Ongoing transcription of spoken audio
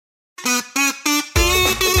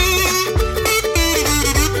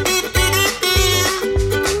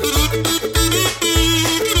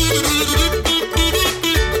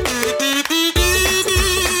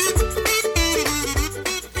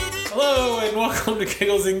welcome to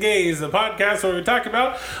Giggles and Gaze, the podcast where we talk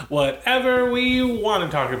about whatever we want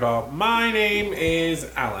to talk about. My name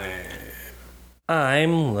is Alan.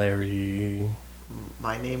 I'm Larry.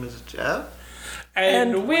 My name is Jeff.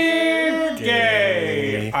 And we're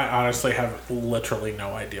gay. I honestly have literally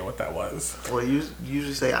no idea what that was. Well, you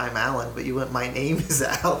usually say I'm Alan, but you went, my name is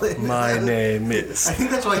Alan. My name is... I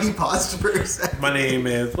think that's why he paused for a second. My name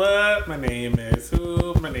is what? My name is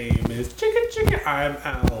who? My name is Chicka. I'm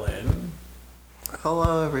Alan.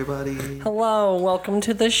 Hello, everybody. Hello, welcome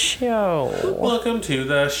to the show. Welcome to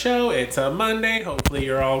the show. It's a Monday. Hopefully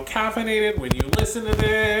you're all caffeinated when you listen to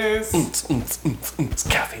this.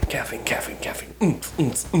 Caffeine. Caffeine.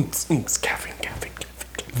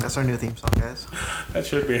 That's our new theme song, guys. That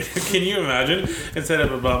should be. Can you imagine? Instead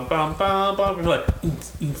of a bum bum bum bum, we're like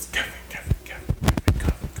caffeine.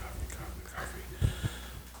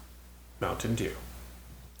 Mountain Dew.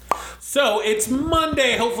 So it's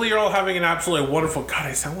Monday. Hopefully you're all having an absolutely wonderful. God,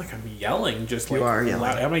 I sound like I'm yelling. Just like you are yelling.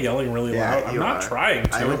 Loud. Am I yelling really loud? I'm not trying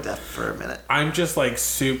to. I went deaf for a minute. I'm just like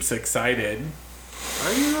soups excited.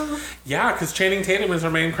 Are you? Yeah, because Channing Tatum is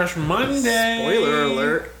our main crush Monday. Spoiler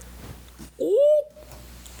alert. Ooh.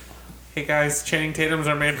 Hey guys, Channing Tatum's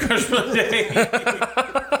our main crush Monday.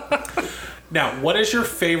 Now, what is your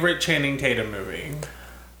favorite Channing Tatum movie?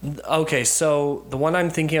 Okay, so the one I'm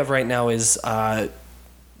thinking of right now is,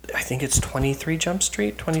 I think it's 23 Jump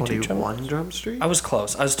Street? 21 Jump Street? I was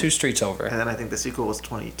close. I was 2 streets over. And then I think the sequel was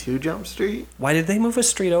 22 Jump Street. Why did they move a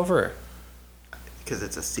street over? Because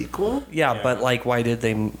it's a sequel? Yeah, but like, why did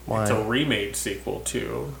they... Why? It's a remade sequel,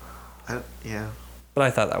 too. Yeah. But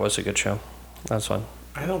I thought that was a good show. That was fun.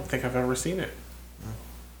 I don't think I've ever seen it.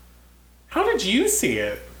 How did you see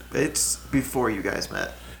it? It's before you guys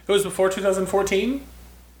met. It was before 2014?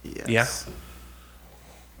 Yes. Yeah.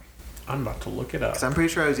 I'm about to look it up. Because I'm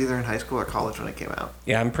pretty sure I was either in high school or college when it came out.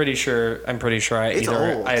 Yeah, I'm pretty sure It's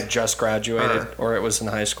old. I had just graduated or it was in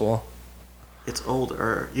high school. It's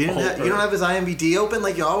older. You don't have his IMDb open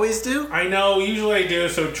like you always do? I know, usually I do.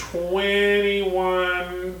 So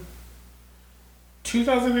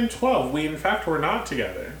 2012, we in fact were not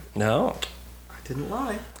together. No. I didn't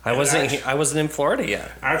lie. I wasn't in Florida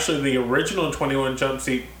yet. Actually, the original 21 Jump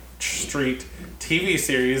Street TV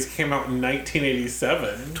series came out in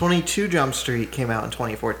 1987. 22 Jump Street came out in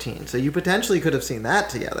 2014, so you potentially could have seen that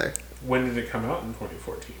together. When did it come out in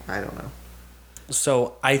 2014? I don't know.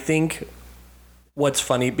 So I think what's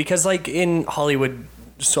funny, because like in Hollywood,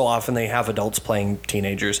 so often they have adults playing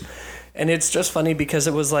teenagers, and it's just funny because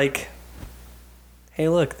it was like, hey,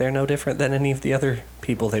 look, they're no different than any of the other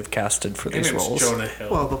people they've casted for these And it's roles. Jonah Hill.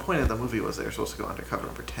 Well, the point of the movie was they were supposed to go undercover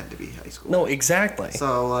and pretend to be high school. No, exactly.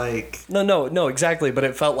 So, like... No, exactly. But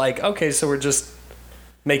it felt like, okay, so we're just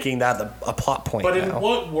making that a plot point But now. in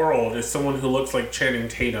what world is someone who looks like Channing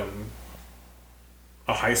Tatum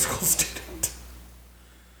a high school student?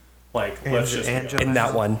 Like, let's just... In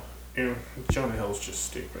that one. Jonah Hill's just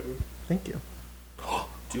stupid. Thank you.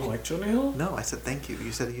 Do you like Jonah Hill? No, I said thank you.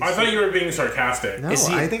 You said I thought you were being sarcastic. No, Is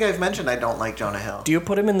he- I think I've mentioned I don't like Jonah Hill. Do you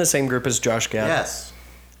put him in the same group as Josh Gad? Yes.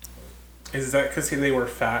 Is that because they were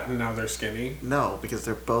fat and now they're skinny? No, because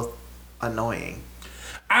they're both annoying.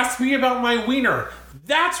 Ask me about my wiener.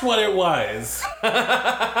 That's what it was.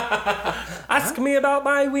 Ask me about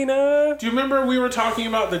my wiener. Do you remember we were talking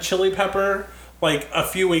about the chili pepper like a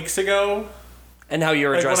few weeks ago? And how you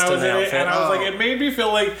were Like when dressed I in was an in it, outfit. and I was like, it made me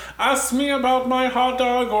feel like, ask me about my hot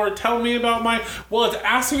dog or tell me about my... Well, it's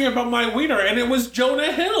ask me about my wiener, and it was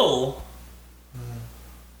Jonah Hill.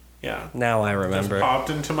 Yeah. Now I remember. Just popped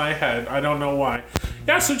into my head. I don't know why.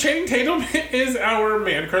 Yeah, so Channing Tatum is our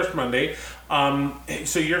Man Crush Monday.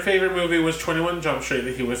 So your favorite movie was 21 Jump Street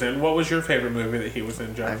that he was in. What was your favorite movie that he was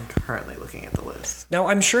in, Jeff? I'm currently looking at the list. Now,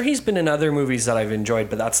 I'm sure he's been in other movies that I've enjoyed,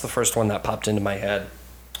 but that's the first one that popped into my head.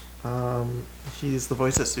 He's the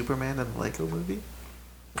voice of Superman in the Lego movie.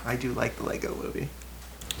 I do like the Lego movie.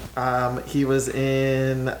 He was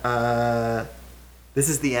in This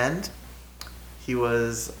Is the End. He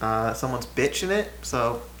was someone's bitch in it,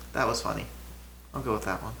 so that was funny. I'll go with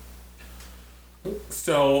that one.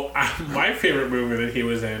 So my favorite movie that he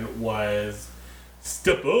was in was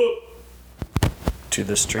Step Up. To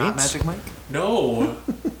the Streets? Not Magic Mike? No.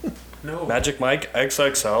 No. Magic Mike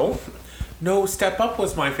XXL? No, Step Up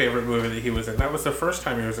was my favorite movie that he was in. That was the first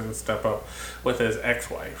time he was in Step Up with his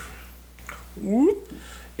ex-wife. Whoop.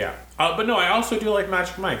 Yeah. But no, I also do like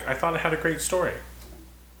Magic Mike. I thought it had a great story.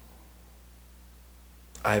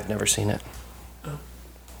 I've never seen it. Oh,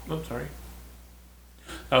 I'm sorry.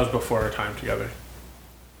 That was before our time together.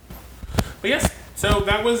 But yes, so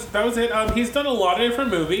that was it. He's done a lot of different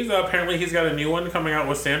movies. Apparently he's got a new one coming out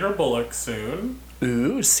with Sandra Bullock soon.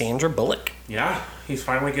 Ooh, Sandra Bullock. Yeah, he's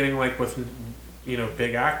finally getting like with,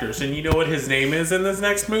 big actors. And you know what his name is in this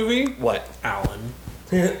next movie? What? Alan.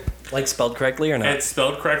 Like spelled correctly or not? It's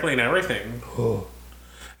spelled correctly and everything. Oh.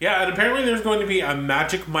 Yeah, and apparently there's going to be a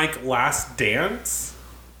Magic Mike Last Dance.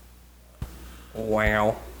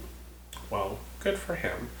 Wow. Well, good for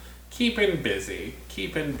him. Keeping busy.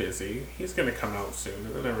 He's going to come out soon,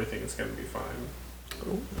 and then everything's going to be fine.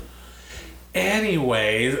 Ooh.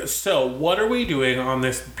 Anyways, so what are we doing on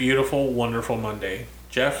this beautiful, wonderful Monday?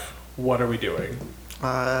 Jeff, what are we doing?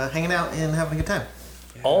 Hanging out and having a good time.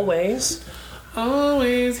 Always.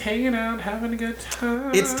 Always hanging out, having a good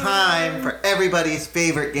time. It's time for everybody's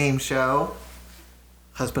favorite game show,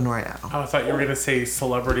 Husband Royale. Oh, I thought you were going to say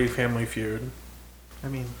Celebrity Family Feud. I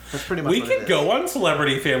mean, that's pretty much We what it could is. go on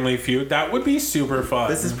Celebrity Family Feud. That would be super fun.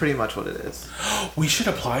 This is pretty much what it is. We should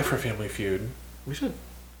apply for Family Feud. We should.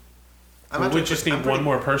 We would just need one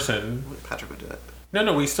more person. Patrick would do it.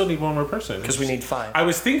 No, we still need one more person. Because we need 5. I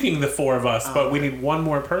was thinking the 4 of us, but we need one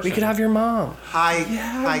more person. We could have your mom. Hi,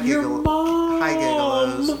 your mom. Hi,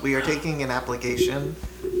 Gigolos. We are taking an application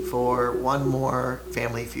for one more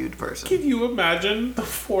Family Feud person. Can you imagine the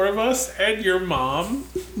 4 of us and your mom?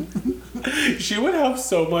 She would have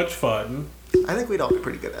so much fun. I think we'd all be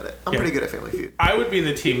pretty good at it. I'm pretty good at Family Feud. I would be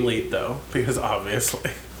the team lead, though, because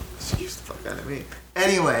obviously. Excuse the fuck out of me.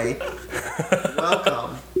 Anyway,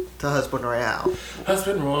 welcome to Husband Royale.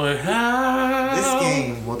 Husband Royale. This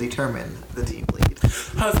game will determine the team lead.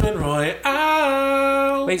 Husband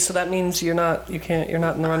Royale. Wait, so that means you're not in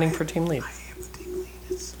the running for team lead. I am the team lead.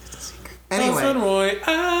 It's a secret. Husband Anyway,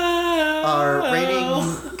 Royale. our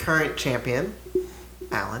reigning current champion,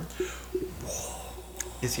 Alan,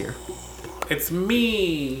 is here. It's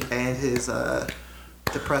me. And his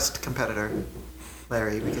depressed competitor,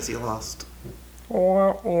 Larry, because he lost the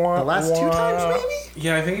last 2 times, maybe?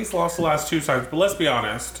 Yeah, I think he's lost the last 2 times, but let's be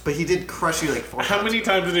honest. But he did crush you like 4 How times. many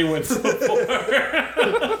times did he win so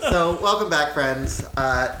far? So, welcome back, friends.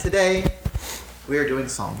 Today, we are doing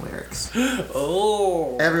song lyrics.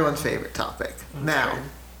 Oh. Everyone's favorite topic. Now,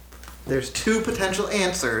 there's 2 potential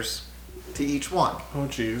answers to each one. Oh,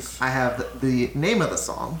 jeez. I have the name of the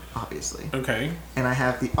song, obviously, Okay. and I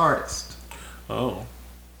have the artist. Oh.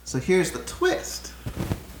 So here's the twist.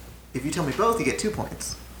 If you tell me both, you get 2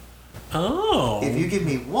 points. Oh. If you give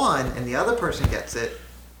me one and the other person gets it,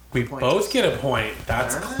 we point both us. get a point.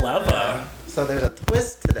 That's clever. So there's a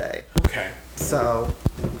twist today. Okay. So,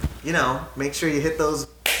 make sure you hit those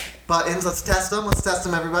buttons. Let's test them.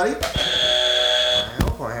 Everybody.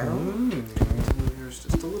 Wow. Here's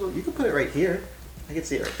just a little. You can put it right here. I can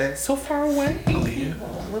see it right there. So far away. Okay.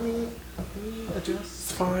 Let me adjust.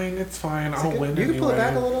 It's fine. It's fine. Is it I'll good? win You anyway. can pull it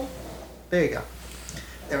back a little. There you go.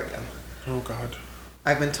 There we go. Oh, God.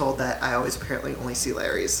 I've been told that I always apparently only see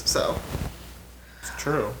Larry's, so. It's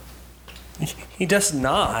true. He does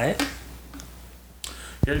not.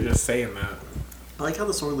 You're just saying that. I like how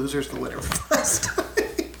the sore loser is the winner from last time.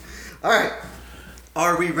 All right.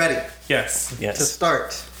 Are we ready Yes. to Yes.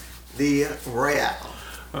 start the Royale?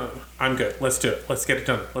 I'm good. Let's do it. Let's get it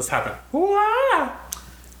done. Let's happen. Wow.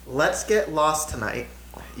 Let's get lost tonight.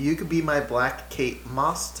 You could be my Black Kate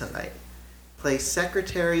Moss tonight. Play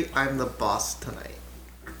secretary, I'm the boss tonight.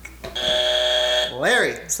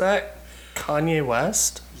 Larry. Is that Kanye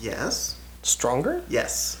West? Yes. Stronger?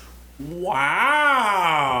 Yes.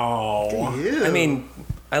 Wow. You. I mean,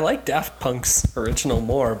 I like Daft Punk's original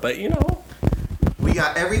more, but We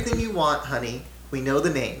got everything you want, honey. We know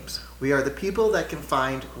the names. We are the people that can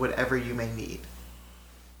find whatever you may need.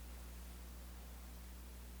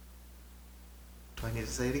 Do I need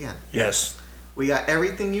to say it again? Yes. We got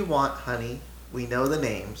everything you want, honey. We know the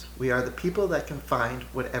names. We are the people that can find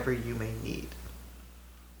whatever you may need.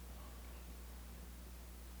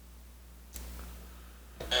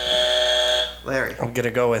 Larry. I'm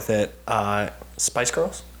gonna go with it. Spice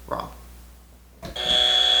Girls? Wrong.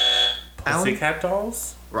 Alan? Pussycat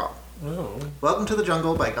Dolls? Wrong. Oh. Welcome to the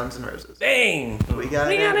Jungle by Guns N' Roses. Dang! We got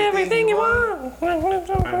everything you want. I don't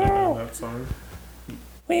know that song.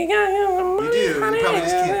 We got the money, You do. You honey, probably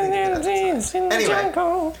just can't think of it. in the Anyway.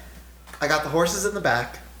 jungle. I got the horses in the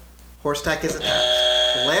back. Horse tack is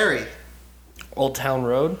attached. Larry. Old Town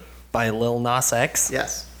Road by Lil Nas X.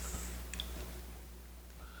 Yes.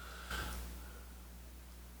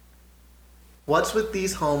 What's with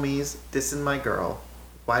these homies dissing my girl?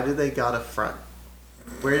 Why do they got a front?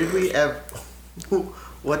 Where did we ever...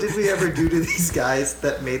 What did we ever do to these guys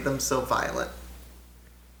that made them so violent?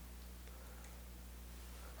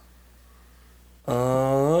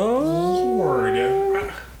 Lord.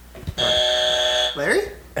 Larry?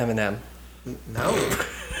 Eminem. No.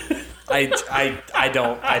 I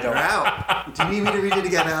don't. You're out. Do you need me to read it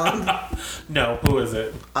again, Alan? No, who is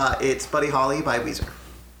it? It's Buddy Holly by Weezer.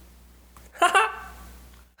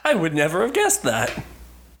 I would never have guessed that.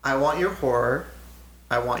 I want your horror.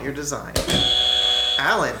 I want your design.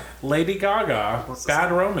 Alan. Lady Gaga. What's the Bad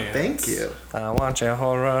song? Romance. Thank you. I want your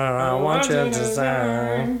horror. I want your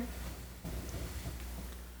design.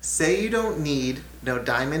 Say you don't need no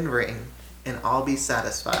diamond ring, and I'll be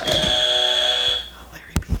satisfied. Oh,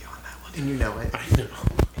 Larry beat you on that one, and you know it. I know.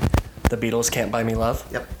 The Beatles, Can't Buy Me Love.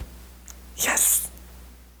 Yep. Yes.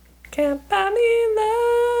 Can't buy me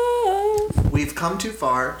love. We've come too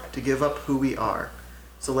far to give up who we are,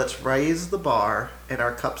 so let's raise the bar and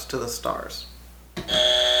our cups to the stars.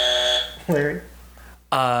 Larry.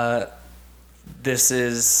 This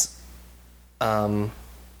is, Get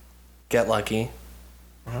Lucky.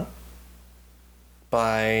 Uh-huh.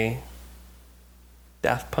 By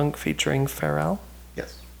Daft Punk featuring Pharrell.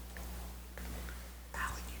 Yes.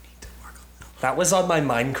 Alan, you need to work a little. That was on my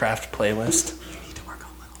Minecraft playlist. You need to work a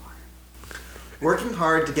little harder. Working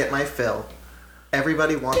hard to get my fill.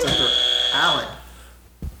 Everybody wants a Alan.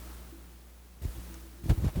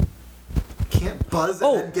 Can't buzz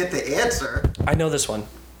and then get the answer. I know this one.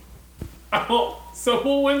 Oh, so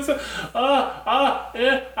who wins?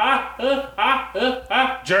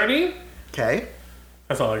 Journey? Okay.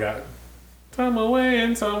 That's all I got. Time away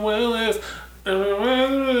and some Willis.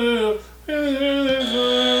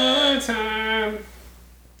 Time.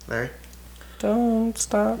 Larry? Don't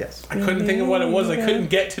stop. Yes. I couldn't think of what it was. I couldn't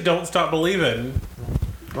get to Don't Stop Believing.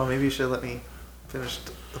 Well, maybe you should let me finish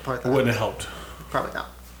the part that Wouldn't have helped. Probably not.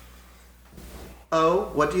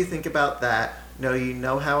 Oh, what do you think about that? No, you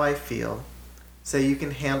know how I feel. Say you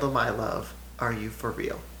can handle my love. Are you for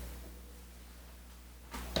real?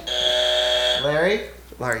 Larry?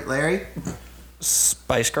 Larry?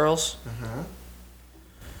 Spice Girls. Mm-hmm.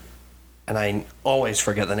 And I always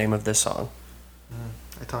forget the name of this song.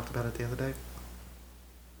 I talked about it the other day.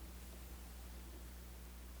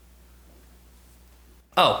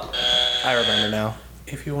 Oh, I remember now.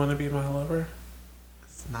 If you want to be my lover,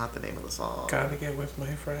 It's not the name of the song. gotta get with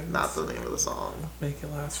my friends. Not the name of the song. Make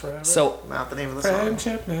it last forever. So, Not the name of the song.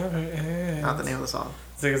 Friendship never ends. Not the name of the song.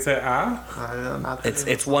 Is it ah? Not the it's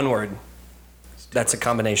name it's one word. That's a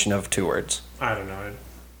combination of two words. I don't know.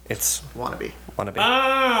 It's Wannabe. wannabe.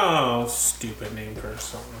 Oh, stupid name for a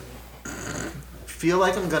song. Feel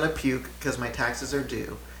like I'm gonna puke because my taxes are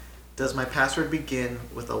due. Does my password begin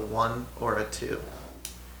with a 1 or a 2?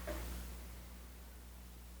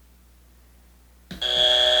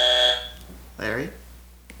 Larry?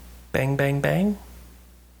 Bang Bang Bang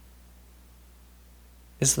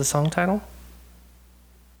is the song title.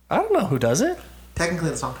 I don't know who does it. Technically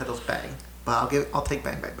the song title's Bang, but I'll take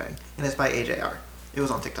Bang Bang Bang. And it's by AJR. It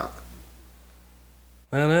was on TikTok.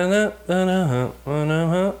 Bang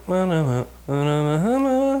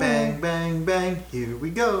bang bang, here we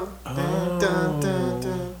go. Dun, dun, dun,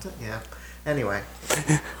 dun, dun. Yeah. Anyway.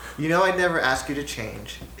 You know I'd never ask you to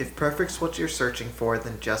change. If perfect's what you're searching for,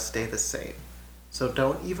 then just stay the same. So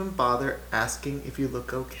don't even bother asking if you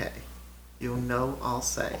look okay. You'll know I'll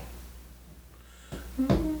say.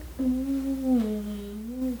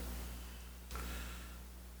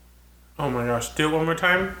 Oh my gosh. Do it one more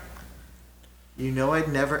time. You know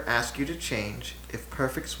I'd never ask you to change. If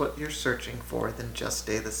perfect's what you're searching for, then just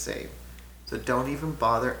stay the same. So don't even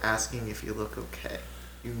bother asking if you look okay.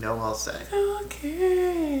 You know I'll say.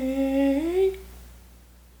 Okay.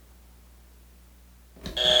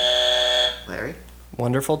 Larry?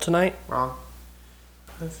 Wonderful Tonight. Wrong.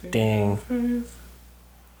 Dang.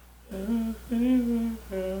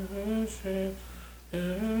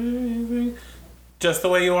 Just the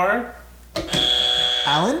Way You Are?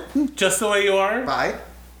 Alan? Just the Way You Are? Bye.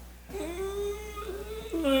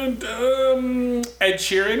 Ed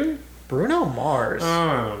Sheeran? Bruno Mars.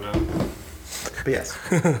 I don't know. But yes.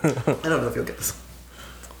 I don't know if you'll get this.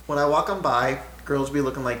 When I walk on by, girls be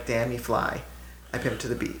looking like Damn You Fly. I pimp to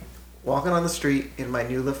the beat. Walking on the street in my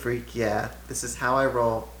new La Freak, yeah. This is how I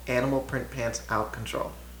roll. Animal print pants out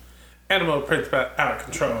control. Animal Prince out of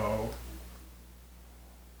control.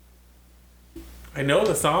 I know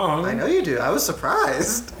the song. I know you do. I was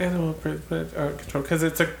surprised. Animal Prince out of control because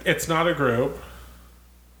it's not a group.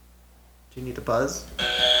 Do you need to buzz?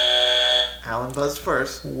 Alan buzzed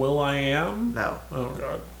first. Will I Am? No. Oh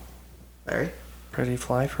god. Larry? Pretty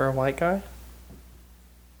fly for a white guy?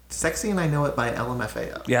 Sexy and I Know It by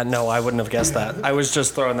LMFAO. Yeah, no, I wouldn't have guessed that. I was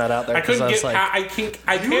just throwing that out there I because couldn't I was get. like, I can't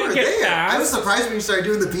You were get there. past. I was surprised when you started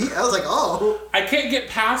doing the beat. I was like, oh. I can't get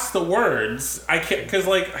past the words. I can't because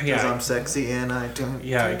Because yeah. I'm sexy and I don't.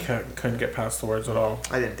 Yeah, I couldn't get past the words at all.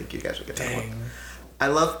 I didn't think you guys would get that one. I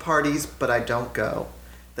love parties, but I don't go.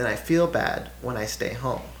 Then I feel bad when I stay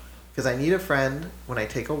home. Because I need a friend when I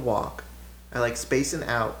take a walk. I like spacing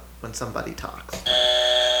out when somebody talks.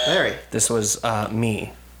 Larry. This was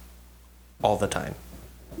me. All the time.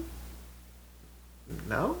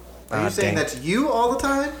 No? Are you saying dang. that's you all the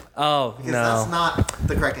time? Oh, Because no. that's not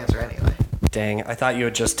the correct answer anyway. Dang, I thought you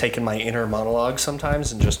had just taken my inner monologue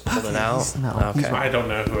sometimes and just pulled it out. No. Okay. I don't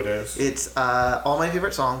know who it is. It's All My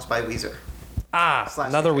Favorite Songs by Weezer. Slash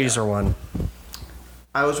Another Weezer. Weezer one.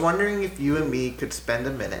 I was wondering if you and me could spend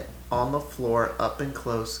a minute on the floor up and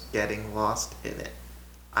close getting lost in it.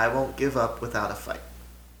 I won't give up without a fight.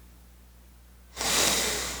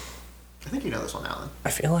 I think you know this one, Alan. I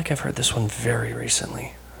feel like I've heard this one very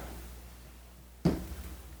recently.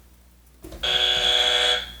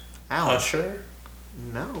 Alan. Usher?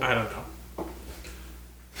 No. I don't know.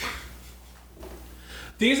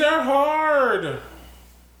 These are hard.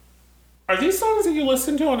 Are these songs that you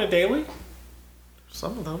listen to on a daily?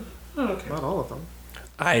 Some of them. Oh, okay. Not all of them.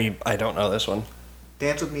 I don't know this one.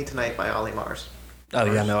 Dance With Me Tonight by Ollie Mars. Oh,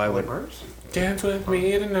 yeah, no, I Ollie would. Mars? Dance with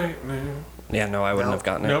me tonight now. Yeah, no, I wouldn't No. have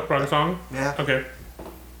gotten it. Nope, wrong song. Yeah. Okay.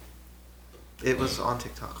 It was on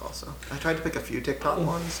TikTok also. I tried to pick a few TikTok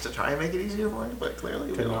ones to try and make it easier for you, but clearly it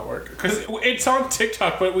Did didn't. not work. Because it's on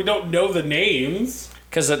TikTok, but we don't know the names.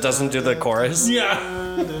 Because it doesn't do the chorus. Yeah.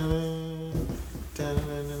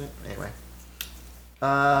 Anyway.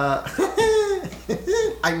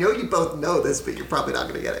 I know you both know this, but you're probably not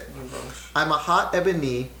going to get it. I'm a hot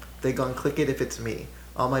ebony. They gon' click it if it's me.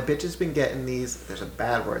 All my bitches been getting these. There's a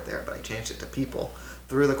bad word there, but I changed it to people.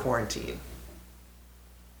 Through the quarantine.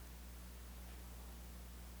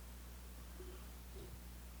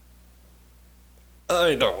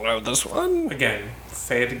 I don't know this one. Again.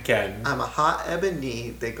 Say it again. I'm a hot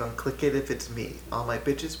ebony. They gon' click it if it's me. All my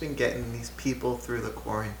bitches been getting these people through the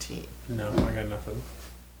quarantine. No, I got nothing.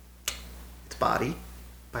 It's Body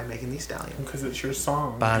by Megan Thee Stallion. Because it's your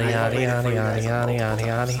song. Body, I yaddy, waited for yaddy, you guys yaddy, yaddy, multiple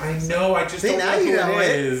yaddy, times. yaddy. I know, I just See, don't now know you who know it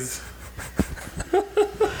it. is.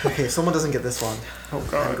 Okay, if someone doesn't get this one, Oh,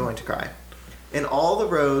 God. I'm going to cry. In all the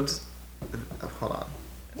roads... hold on.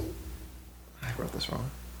 I wrote this wrong.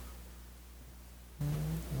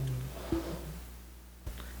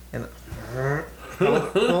 And...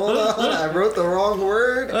 hold on, I wrote the wrong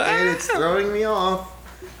word, and it's throwing me off.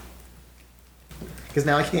 Because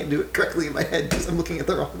now I can't do it correctly in my head because I'm looking at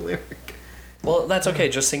the wrong lyric. Well, that's okay.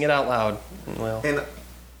 Just sing it out loud. Well, And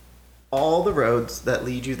all the roads that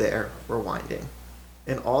lead you there were winding.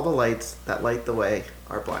 And all the lights that light the way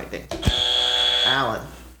are blinding. Alan.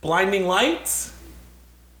 Blinding Lights?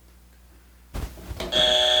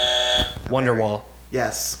 Wonderwall.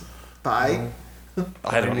 Yes. By I don't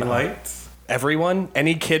Blinding know. Lights? Everyone?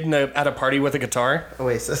 Any kid at a party with a guitar?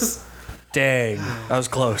 Oasis. Dang, that was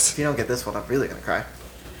close. If you don't get this one, I'm really gonna cry.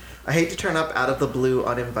 I hate to turn up out of the blue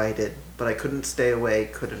uninvited, but I couldn't stay away,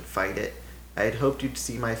 couldn't fight it. I had hoped you'd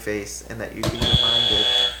see my face and that you'd be reminded.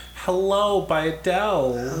 Hello by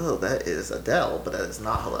Adele. Oh, that is Adele, but that is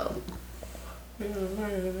not Hello.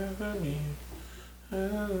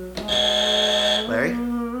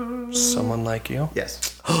 Larry? Someone like you?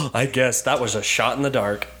 Yes. I guess that was a shot in the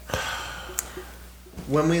dark.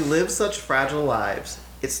 When we live such fragile lives,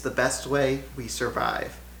 it's the best way we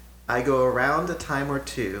survive. I go around a time or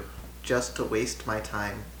two just to waste my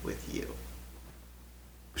time with you.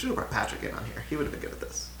 We should have brought Patrick in on here. He would have been good at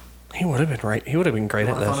this. He would have been right. He would have been great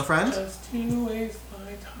at Want to phone a this. friend? Just to waste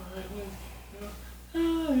my time with you. I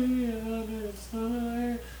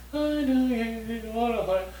understand. I know you wanna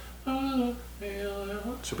play.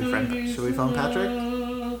 Should we phone Patrick?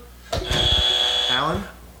 Alan?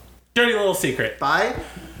 Dirty Little Secret. Bye?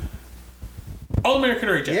 All American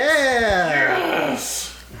Rejects. Yeah!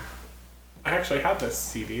 Yes. I actually have this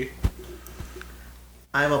CD.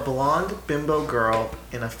 I'm a blonde bimbo girl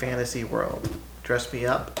in a fantasy world. Dress me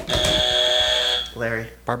up. Larry.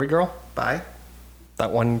 Barbie Girl? Bye?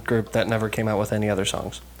 That one group that never came out with any other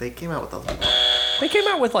songs. They came out with a... They came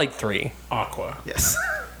out with like 3. Aqua. Yes.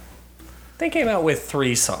 They came out with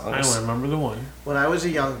 3 I songs. remember the one. When I was a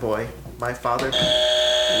young boy, my father...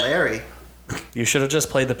 Larry. You should have just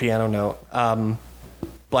played the piano note.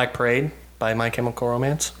 Black Parade by My Chemical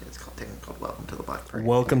Romance. It's called Welcome to the Black Parade.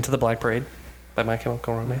 Welcome to the Black Parade by My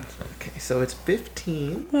Chemical Romance. Okay, so it's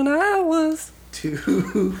 15 When I was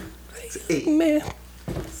to 8. man.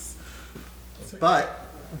 But,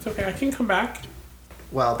 It's okay. I can come back.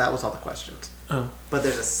 well, that was all the questions. Oh. But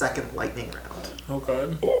there's a second lightning round Oh,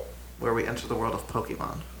 God. where we enter the world of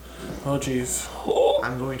Pokemon. Oh, jeez.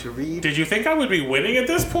 I'm going to read... Did you think I would be winning at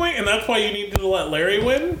this point, and that's why you needed to let Larry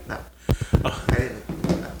win? No. I didn't...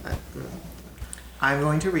 I'm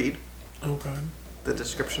going to read Oh, God. the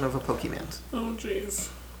description of a Pokemon. Oh, jeez.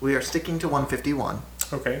 We are sticking to 151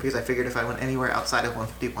 Okay. because I figured if I went anywhere outside of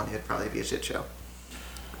 151, it'd probably be a shit show.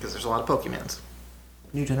 Because there's a lot of Pokemons.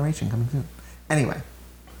 New generation coming soon. Anyway,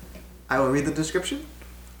 I will read the description,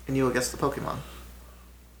 and you will guess the Pokemon.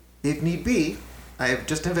 If need be, I have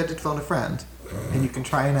just invented Phone a Friend, and you can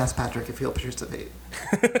try and ask Patrick if he'll participate.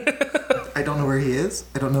 I don't know where he is.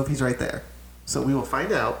 I don't know if he's right there. So we will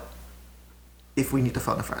find out if we need to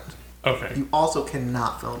phone a friend. Okay. You also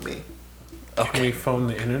cannot phone me. Can we phone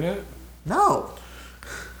the internet? No.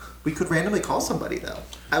 We could randomly call somebody, though.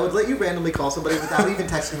 I would let you randomly call somebody without even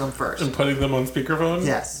texting them first. And putting them on speakerphone?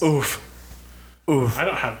 Yes. Oof. Oof.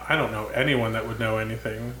 I don't know anyone that would know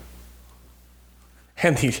anything.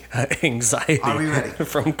 And the anxiety Are we ready?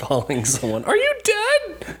 from calling someone. Are you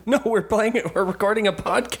dead? No, we're playing it. We're recording a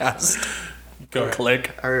podcast. Go ahead.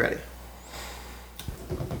 Click. Are we ready?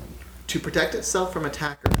 To protect itself from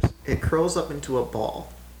attackers, it curls up into a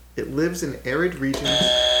ball. It lives in arid regions.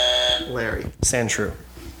 Larry. Sandshrew.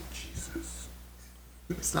 Jesus.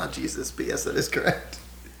 It's not Jesus, but yes, that is correct.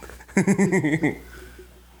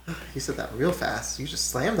 You said that real fast. You just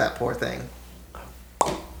slammed that poor thing.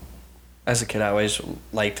 As a kid, I always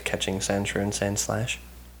liked catching Sandshrew and Sandslash.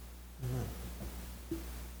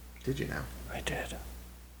 Did you know? I did.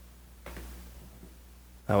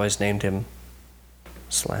 I always named him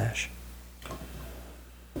Slash.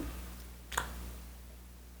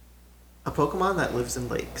 A Pokemon that lives in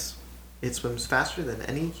lakes. It swims faster than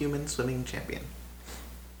any human swimming champion.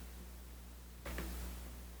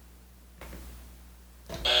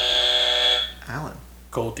 Alan.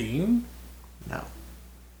 Goldeen? No.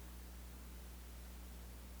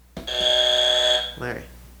 Larry.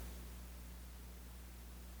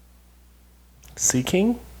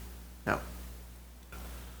 Seaking? No.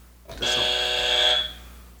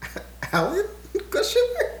 Alan? Question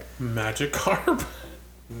mark? Magikarp?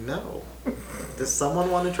 No. Does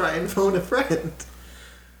someone want to try and phone a friend?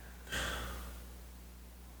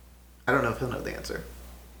 I don't know if he'll know the answer.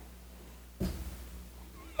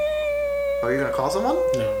 Oh, you're gonna call someone?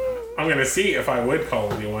 No. I'm gonna see if I would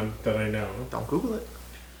call anyone that I know. Don't Google it.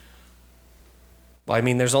 Well, I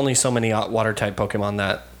mean, there's only so many water type Pokemon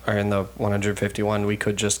that are in the 151. We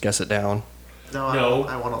could just guess it down. No, No.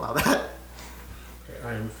 I won't allow that. Okay,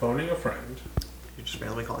 I am phoning a friend. You're just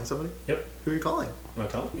randomly calling somebody? Yep. Who are you calling? I'm not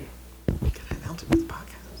telling you. You can announce it with the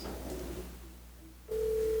podcast.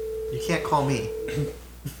 You can't call me.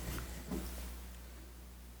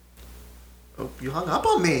 Oh, you hung up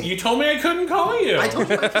on me. You told me I couldn't call you. I told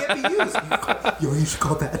you I can't be used. You should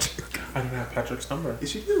call Patrick. I don't have Patrick's number.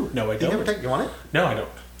 Yes, you do. No, I You don't. never text. You want it? No, I don't.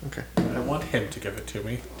 Okay. I want him to give it to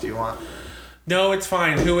me. Do you want No, it's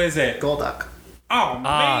fine. Who is it? Golduck? Oh,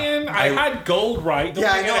 man. I had gold right. Don't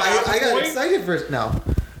Yeah, I we know. get a half I a got point? excited for no.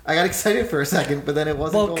 I got excited for a second, but then it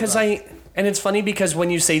wasn't. Well, because and it's funny because when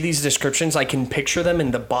you say these descriptions, I can picture them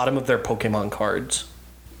in the bottom of their Pokemon cards.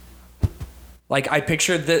 Like I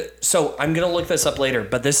pictured so I'm gonna look this up later,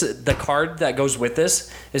 but the card that goes with this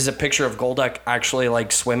is a picture of Golduck actually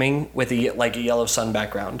like swimming with a yellow sun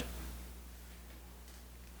background.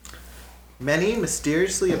 Many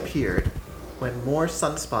mysteriously appeared when more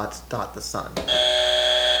sunspots dot the sun.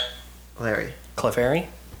 Larry. Clefairy?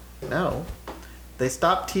 No. They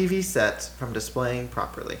stopped TV sets from displaying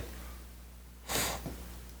properly.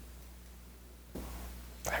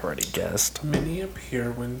 I already guessed. Many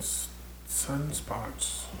appear when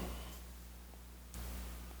sunspots.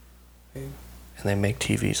 And they make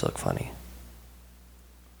TVs look funny.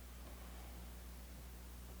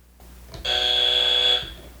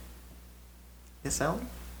 Yes, Alan?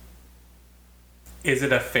 Is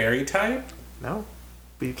it a fairy type? No.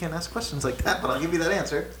 But you can't ask questions like that, but I'll give you that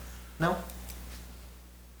answer. No.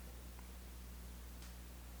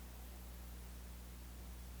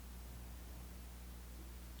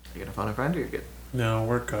 You gonna phone a friend or you're good? No,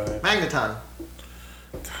 we're good. Magneton.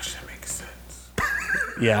 Gosh, that makes sense.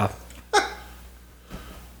 Yeah.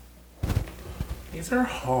 These are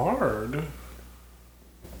hard.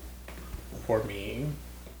 For me.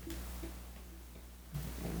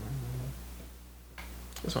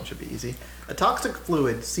 This one should be easy. A toxic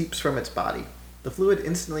fluid seeps from its body. The fluid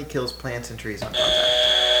instantly kills plants and trees on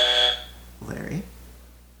contact. Larry?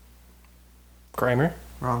 Grimer?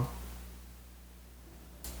 Wrong.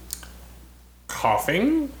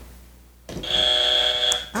 Coughing?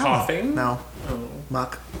 Coughing? No. Oh.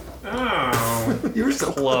 Muck. Oh. You were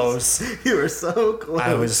so Close. You were so close.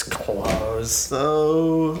 I was close.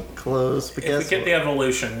 so close. But If we guess get what? the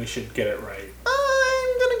evolution, we should get it right.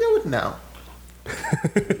 I'm gonna go with no.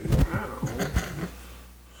 Wow.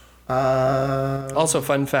 Also,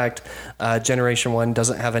 fun fact, Generation 1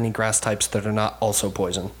 doesn't have any grass types that are not also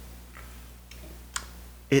poison.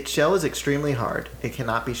 Its shell is extremely hard. It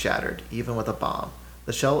cannot be shattered, even with a bomb.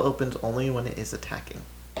 The shell opens only when it is attacking.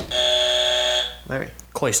 Larry.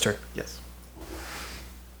 Cloyster. Yes.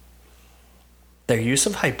 Their use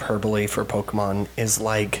of hyperbole for Pokemon is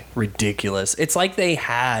like ridiculous. It's like they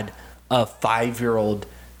had a 5-year-old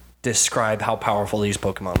describe how powerful these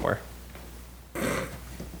Pokemon were.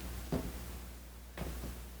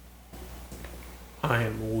 I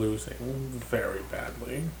am losing very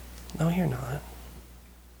badly. No, you're not.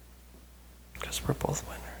 Because we're both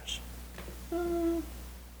winners.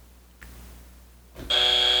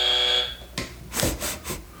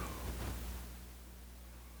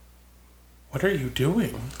 What are you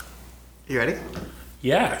doing? You ready?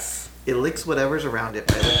 Yes. It licks whatever's around it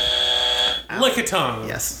by the... Lick a tongue.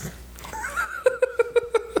 Yes.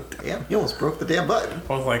 Damn, you almost broke the damn button.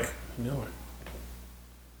 I was like, I know it.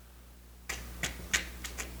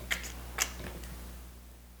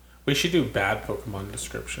 We should do bad Pokemon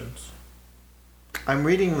descriptions. I'm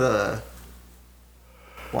reading the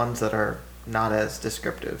ones that are not as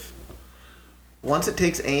descriptive. Once it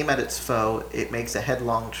takes aim at its foe, it makes a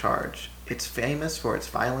headlong charge. It's famous for its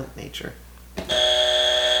violent nature.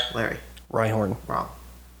 Larry. Rhyhorn. Wrong.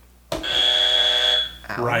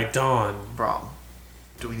 Alan. Rhydon. Wrong.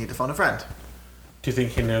 Do we need to phone a friend? Do you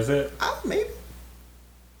think he knows it? Maybe.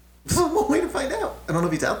 One way to find out. I don't know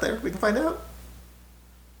if he's out there. We can find out.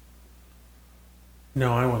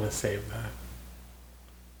 No, I want to save that.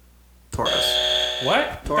 Taurus.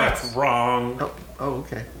 What? Taurus. That's wrong. Oh,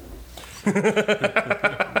 okay.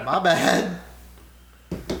 My bad.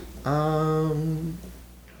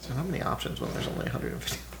 So how many options when there's only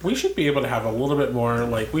 150? We should be able to have a little bit more,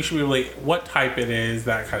 like, we should be able to, what type it is,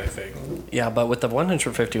 that kind of thing. Yeah, but with the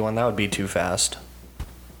 151, that would be too fast.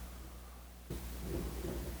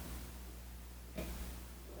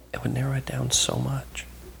 It would narrow it down so much.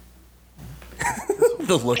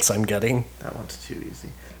 The looks I'm getting. That one's too easy.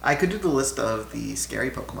 I could do the list of the scary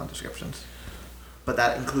Pokemon descriptions, but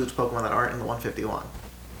that includes Pokemon that aren't in the 151.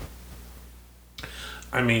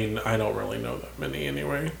 I mean, I don't really know that many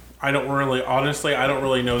anyway. Honestly, I don't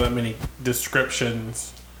really know that many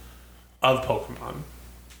descriptions of Pokemon.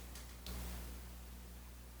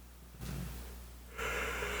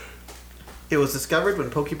 It was discovered when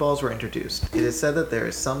Pokeballs were introduced. It is said that there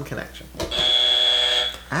is some connection.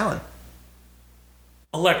 Alan.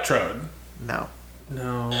 Electrode. No.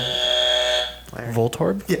 No. Larry.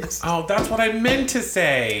 Voltorb? Yes. Oh, that's what I meant to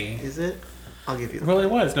say. Is it? I'll give you It the really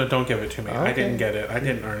was. No, don't give it to me. I Okay. didn't get it. I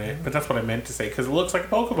didn't earn it. But that's what I meant to say because it looks like a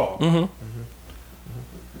Pokeball. Mm-hmm.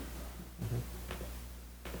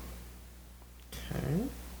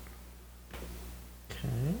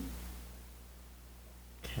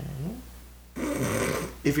 Okay.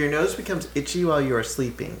 If your nose becomes itchy while you are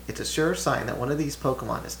sleeping, it's a sure sign that one of these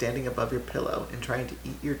Pokemon is standing above your pillow and trying to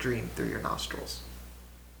eat your dream through your nostrils.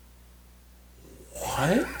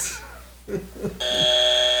 What?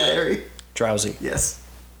 Larry? Drowsy. Yes.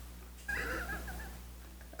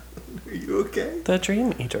 Are you okay? The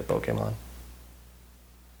Dream Eater Pokemon.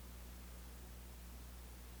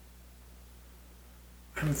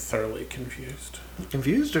 I'm thoroughly confused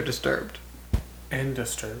Confused or disturbed? and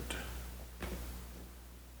disturbed.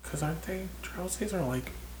 Because aren't they? Drowsies are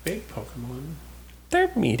like big Pokemon.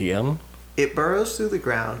 They're medium. It burrows through the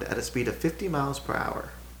ground at a speed of 50 miles per hour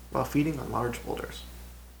while feeding on large boulders.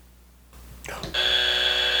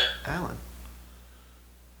 Alan?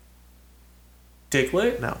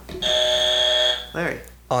 Diglett? No. Larry?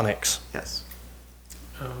 Onyx. Yes.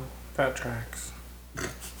 Oh, that tracks.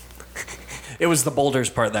 It was the boulders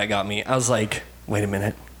part that got me. I was like, wait a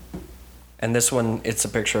minute. And this one, it's a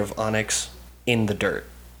picture of Onyx in the dirt.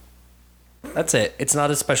 That's it. It's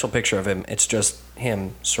not a special picture of him. It's just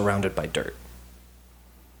him surrounded by dirt.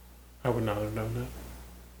 I would not have known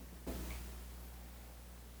that.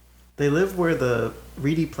 They live where the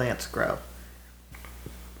reedy plants grow.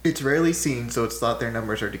 It's rarely seen, so it's thought their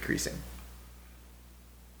numbers are decreasing.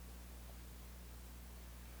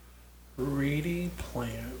 Reedy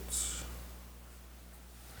plants.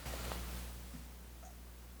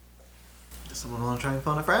 Does someone want to try and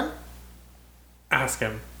phone a friend? Ask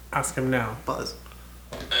him. Ask him now. Buzz.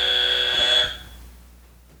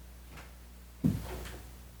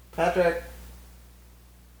 Patrick?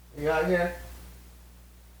 You out here?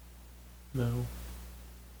 No.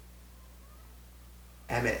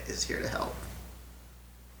 Emmett is here to help.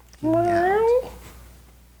 No.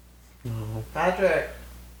 Patrick!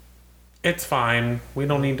 It's fine. We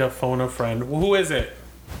don't need to phone a friend. Who is it?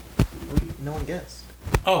 No one guessed.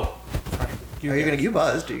 Oh, sorry. Are you gonna? You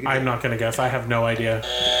buzzed. Are you gonna I'm not gonna guess. I have no idea.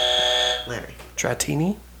 Larry.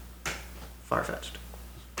 Dratini? Far-fetched.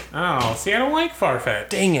 Oh, see, I don't like Farfetch.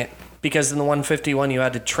 Dang it. Because in the 151, you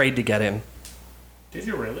had to trade to get him. Did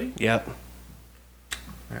you really? Yep.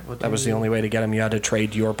 All right, That was the only way to get him. You had to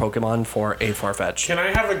trade your Pokemon for a Farfetch. Can I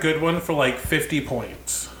have a good one for like 50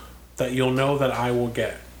 points that you'll know that I will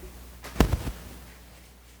get?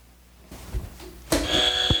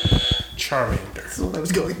 Charmander. That's what I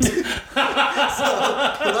was going to. So,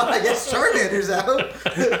 well, I guess Charmander's out.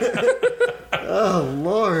 Oh,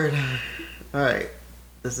 Lord. All right.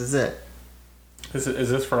 This is it. Is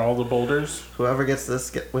this for all the boulders? Whoever gets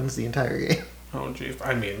this wins the entire game. Oh, jeez.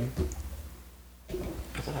 I mean,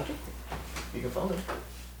 You can phone him.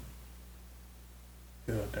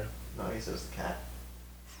 he's out there. No, he says the cat.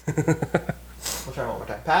 We'll try one more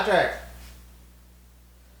time. Patrick!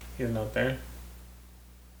 He's not there.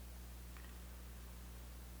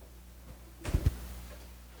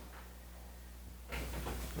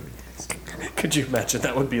 Could you imagine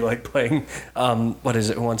that would be like playing, what is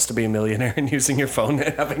it, Who Wants to Be a Millionaire and using your phone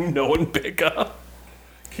and having no one pick up?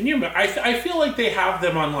 Can you? I feel like they have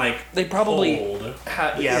them on like They probably hold.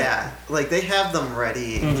 Yeah. Like they have them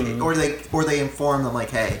ready, or they inform them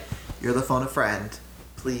like, "Hey, you're the phone a friend.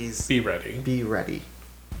 Please Be ready. be ready."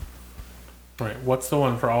 Right. What's the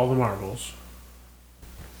one for all the marbles?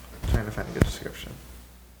 Trying to find a good description.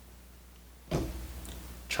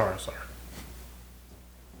 Charizard.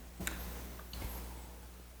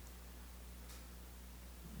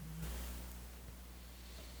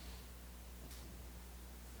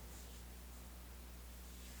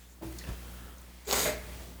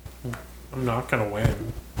 I'm not gonna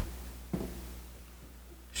win.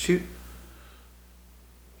 Shoot.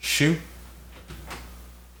 Shoot.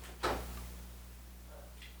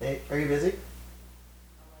 Hey, are you busy?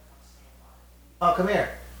 Oh, come here.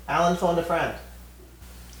 Alan phoned a friend.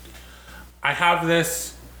 I have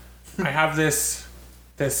this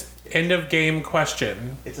end of game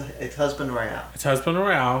question. It's husband Royale. It's Husband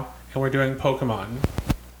Royale, and we're doing Pokemon.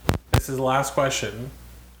 This is the last question.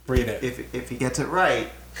 Read it. If he gets it right,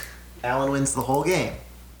 Alan wins the whole game.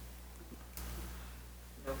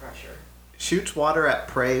 No pressure. Shoots water at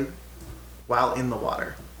prey while in the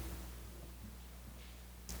water.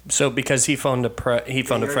 So because he phoned a already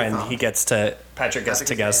friend, phoned. he gets to Patrick gets Patrick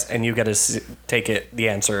to gets guess, to and you get to take it the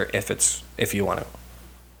answer if you want to.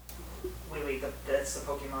 Wait, that's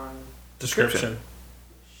the Pokemon. Description.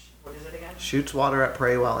 What is it again? Shoots water at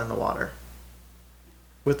prey while in the water.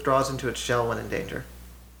 Withdraws into its shell when in danger.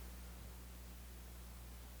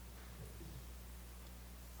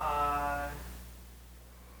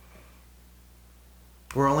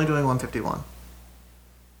 We're only doing 151.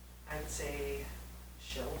 I'd say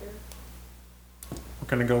Shelter. We're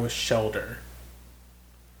gonna go with Shelter.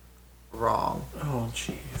 Wrong. Oh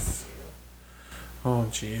jeez. Oh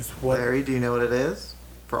jeez. What? Larry, do you know what it is?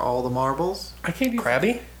 For all the marbles? I can't even.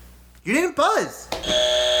 Krabby? You didn't buzz!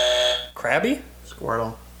 Krabby?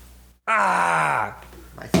 Squirtle. Ah!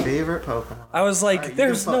 My favorite Pokemon. I was like, Alright, you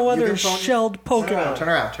there's can no phone- you other can phone- shelled Pokemon. Turn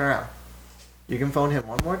around. You can phone him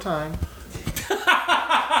one more time.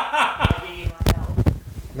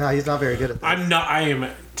 No, he's not very good at this. I'm not. I am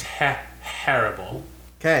terrible.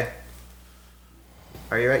 Okay.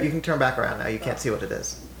 Are you ready? You can turn back around now. You can't see what it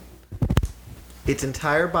is. Its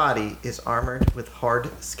entire body is armored with hard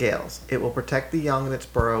scales. It will protect the young in its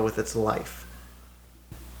burrow with its life.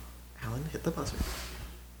 Alan, hit the buzzer.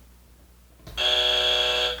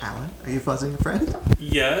 Alan, are you fuzzing a friend?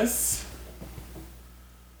 Yes.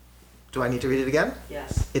 Do I need to read it again?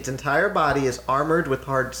 Yes. Its entire body is armored with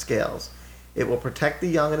hard scales. It will protect the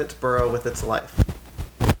young in its burrow with its life.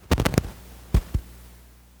 I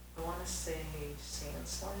want to say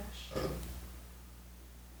Sandslash.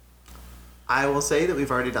 I will say that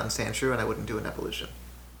we've already done Sandshrew, and I wouldn't do an evolution.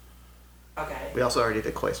 Okay. We also already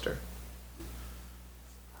did Cloyster.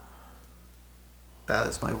 That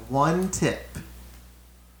is my one tip.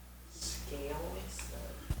 Scales.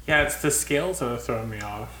 Yeah, it's the scales that are throwing me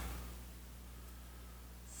off.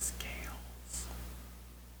 Scales.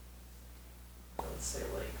 Let's say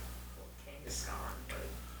like Kangaskhan,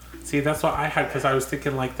 but See, that's what I had because I was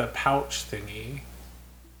thinking like the pouch thingy.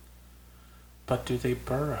 But do they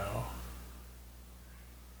burrow?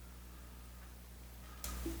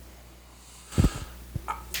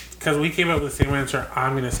 Because we came up with the same answer,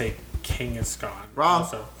 I'm going to say Kangaskhan. Wrong.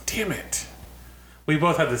 Also. Damn it. We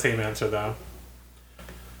both had the same answer, though.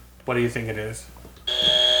 What do you think it is?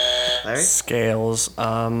 Larry? Scales.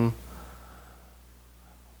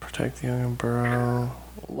 Protect the young and burrow.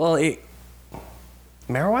 Well,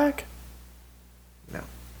 Marowak? No.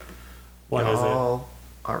 What is it? All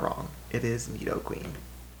are wrong. It is Nido Queen.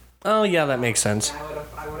 Oh yeah, that makes sense.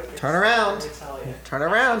 I would have. Turn around. Turn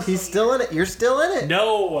around. He's still in it. You're still in it.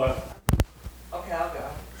 No. Okay, I'll go.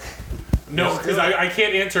 No, because I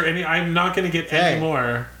can't answer any. I'm not going to get Okay. any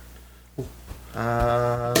more.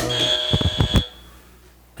 I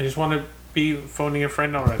just want to be phoning a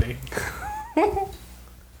friend already.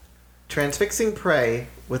 Transfixing prey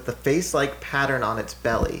with the face-like pattern on its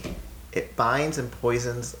belly. It binds and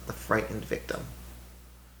poisons the frightened victim.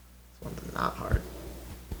 This one's not hard.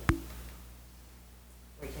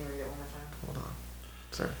 Wait, can you read it one more time? Hold on.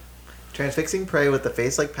 Sir. Transfixing prey with the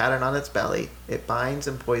face-like pattern on its belly. It binds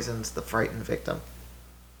and poisons the frightened victim.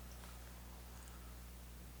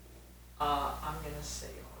 I'm gonna say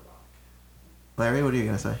Arbok. Larry, what are you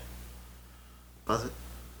going to say? Buzz it.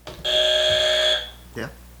 Yeah,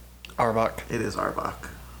 Arbok. it is Arbok.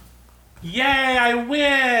 Yay! I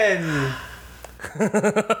win.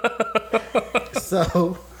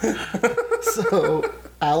 So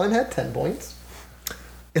Alan had 10 points,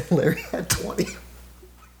 and Larry had 20.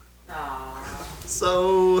 Aww.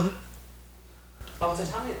 So, Oh, it's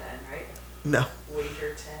a tie then, right? no.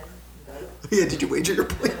 Wager 10. No. Yeah, did you wager your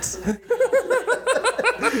points?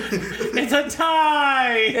 It's a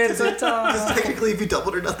tie. It's a tie. Because technically, if you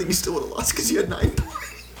doubled or nothing, you still would have lost because you had 9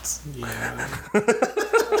 points. Yeah.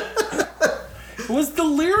 It was the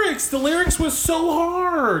lyrics. The lyrics was so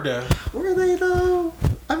hard. Were they, though?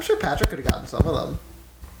 I'm sure Patrick could have gotten some of them.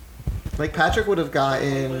 Like, Patrick would have What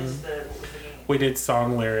gotten... was the game? We did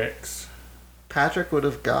song lyrics. Patrick would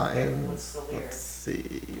have gotten... What's the Let's lyric? see.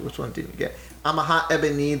 Which one did you get? I'm a hot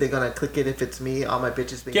ebony. They're gonna click it if it's me. All my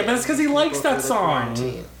bitches been Yeah, but it's 'cause he getting likes people that through the song.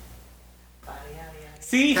 quarantine.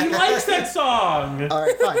 See, he likes that song. All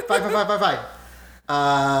right, fine.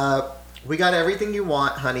 We got everything you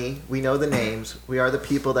want, honey. We know the names. We are the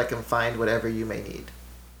people that can find whatever you may need.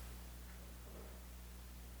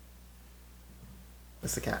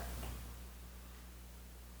 It's the cat.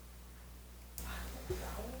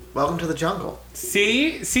 Welcome to the jungle.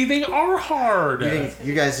 See, they are hard.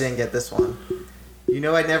 You guys didn't get this one. You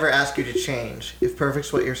know I'd never ask you to change. If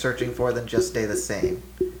perfect's what you're searching for, then just stay the same.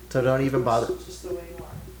 So don't even bother. Just the way you are.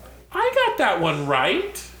 I got that one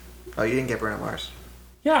right. Oh, you didn't get Bruno Mars.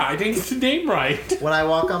 Yeah, I didn't get the name right. When I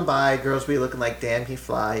walk on by, girls be looking like damn he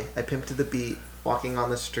fly. I pimp to the beat, walking on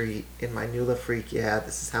the street in my Nula freak. Yeah,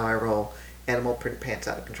 this is how I roll. Animal print pants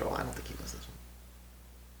out of control. I don't think he knows this one.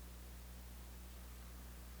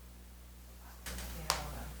 Yeah,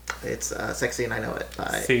 I don't know. It's "Sexy and I Know It"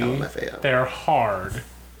 by See, LMFAO. they're hard.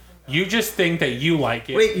 You just think that you like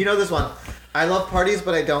it. Wait, you know this one? I love parties,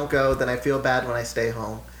 but I don't go. Then I feel bad when I stay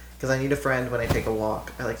home because I need a friend when I take a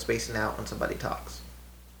walk. I like spacing out when somebody talks.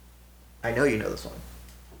 I know you know this one.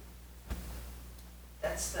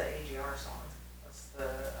 That's the AGR song. That's the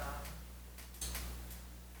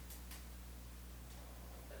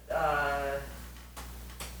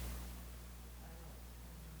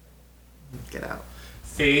Get out.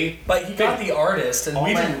 See, But he got the artist, and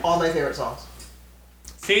we didn't. All my favorite songs.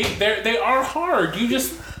 see, they are hard. You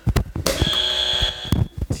just.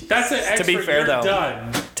 That's an expert. To be fair, You're though.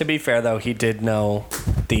 done. To be fair, though, he did know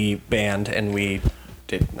the band, and we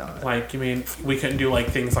did not. Like, you mean we couldn't do like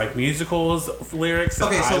things like musicals lyrics that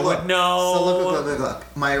Okay, so I look. would know. So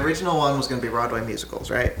look. My original one was going to be Broadway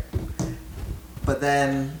musicals, right? But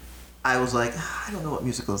then I was like, I don't know what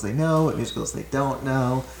musicals they know, what musicals they don't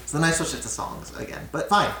know. So then I switched it to songs again. But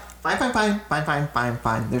fine.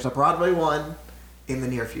 There's a Broadway one in the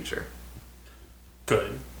near future.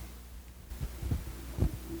 Good.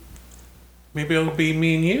 Maybe it'll be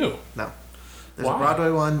me and you. No. There's Why? a Broadway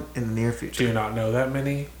one in the near Do future. you not know that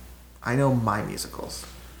many? I know my musicals.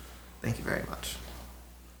 Thank you very much.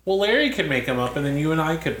 Well, Larry could make them up, and then you and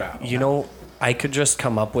I could battle. You know, I could just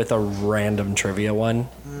come up with a random trivia one.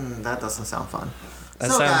 That doesn't sound fun.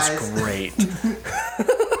 That So, sounds guys, great.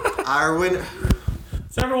 Our winner.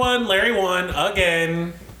 So everyone, Larry won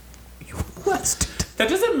again. What? That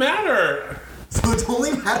doesn't matter. So it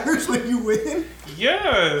only matters when you win?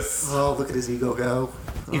 Yes. Oh, look at his ego go.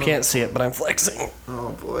 You can't see it, but I'm flexing. Oh,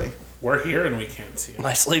 boy. We're here and we can't see it.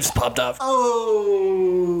 My sleeves popped off.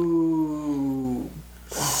 Oh.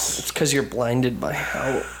 It's because you're blinded by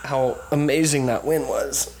how amazing that win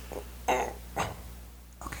was. Okay, you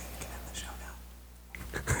can end the show now.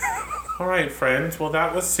 All right, friends. Well,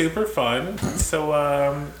 that was super fun.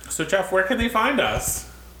 So, so Jeff, where can they find us?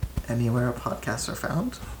 Anywhere podcasts are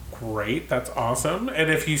found. Great. That's awesome.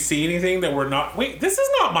 And if you see anything that we're not... Wait, this is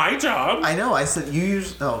not my job. I know, I said you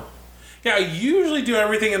use... Oh, Yeah, I usually do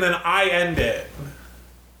everything and then I end it.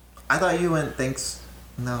 I thought you went thanks...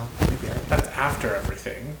 No, maybe That's after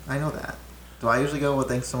everything. I know that. Do I usually go, well,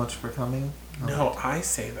 thanks so much for coming? No, I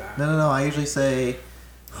say that. No. I usually say,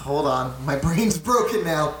 hold on, my brain's broken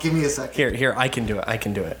now. Give me a second. Here, I can do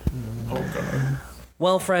it. Oh, God.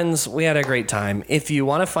 Well, friends, we had a great time. If you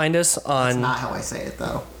want to find us That's on... not how I say it,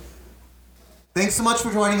 though. Thanks so much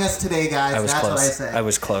for joining us today, guys. I was That's close. what I say. I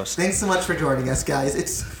was close. Thanks so much for joining us, guys.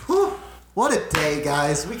 It's what a day,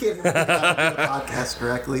 guys. We can't even do the podcast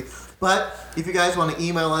correctly. But if you guys want to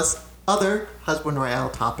email us other Husband Royale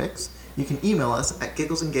topics, you can email us at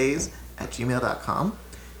gigglesandgays@gmail.com.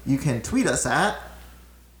 You can tweet us at.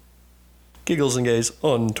 Giggles and Gays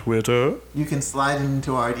on Twitter. You can slide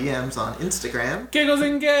into our DMs on Instagram. Giggles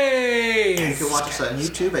and Gays! You can watch us on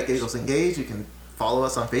YouTube at Giggles and Gays. You can follow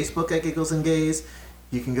us on Facebook at Giggles and Gays.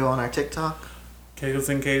 You can go on our TikTok. Giggles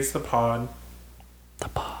and Gays, the pod. The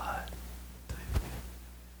pod.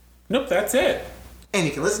 Nope, that's it. And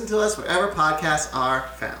you can listen to us wherever podcasts are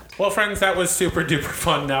found. Well, friends, that was super duper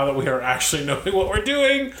fun now that we are actually knowing what we're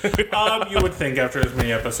doing. You would think after as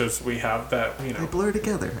many episodes we have that, They blur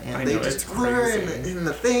together, man. I They know, just it's blur crazy. in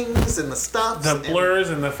the things and the stuff. the blurs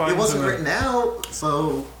and the fun. It wasn't written out,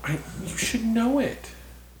 so You should know it.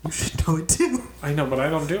 you should know it too. I know, but I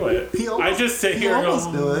don't do it. He almost- I just sit he here and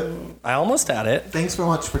almost go, do it. I almost had it. Thanks so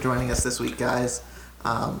much for joining us this week, guys.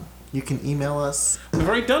 You can email us. We've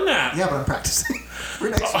already done that. Yeah, but I'm practicing for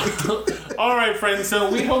next week. All right, friends. So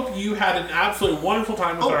we hope you had an absolutely wonderful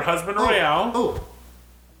time with our Husband Royale.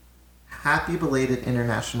 Happy belated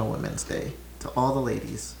International Women's Day to all the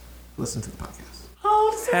ladies who listen to the podcast.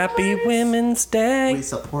 Oh, so Happy nice. Women's Day. We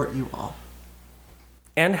support you all.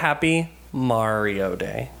 And happy Mario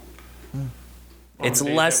Day. On It's the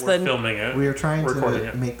day less that we're than... filming it. We are trying recording to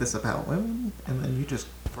it. make this about women, and then you just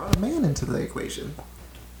brought a man into the equation.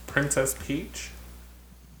 Princess Peach.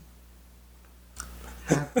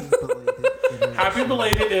 Happy belated International Happy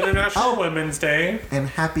belated International Oh. Women's Day. and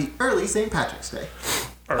happy early St. Patrick's Day.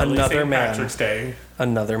 Early Another St. man. Patrick's Day.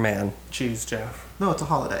 Another man. Jeez, Jeff. No, it's a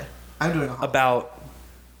holiday. I'm doing a holiday. About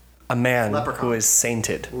a man Leprechaun. who is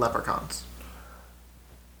sainted. Leprechauns.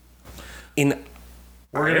 In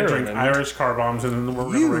We're going to drink Ireland. Irish car bombs and then we're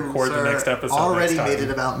going You, to record sir, the next episode already next time. made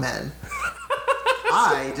it about men.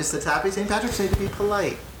 I just said happy St. Patrick's Day to be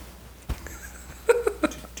polite. Do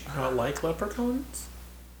you not like leprechauns?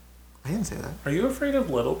 I didn't say that. Are you afraid of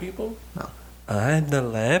little people? No. I'm the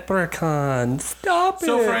leprechaun. Stop it.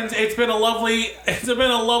 So, friends, it's been a lovely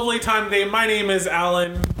time today. My name is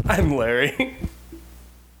Alan. I'm Larry.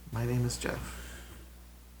 My name is Jeff.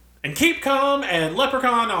 And keep calm and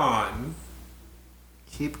leprechaun on.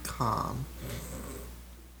 Keep calm.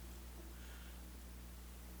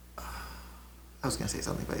 I was going to say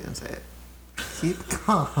something, but I didn't say it. Keep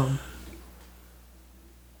calm.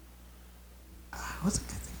 What's a good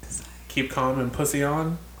thing to say? Keep calm and pussy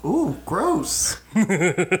on. Ooh, gross. Gross.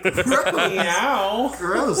 Meow.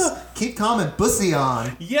 Gross. Keep calm and bussy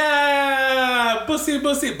on. Yeah, bussy,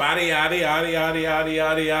 body, yaddy, yaddy, yaddy, yaddy,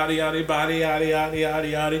 yaddy, yaddy, yaddy, body, yaddy, yaddy,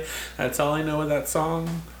 yaddy, yaddy. That's all I know of that song.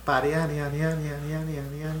 Body, yaddy, yaddy, yaddy, yaddy, yaddy,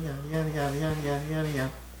 yaddy, yaddy, yaddy, yaddy, yaddy, yaddy, yaddy, yaddy.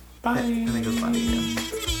 Bye. I think it was body,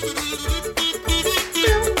 yeah.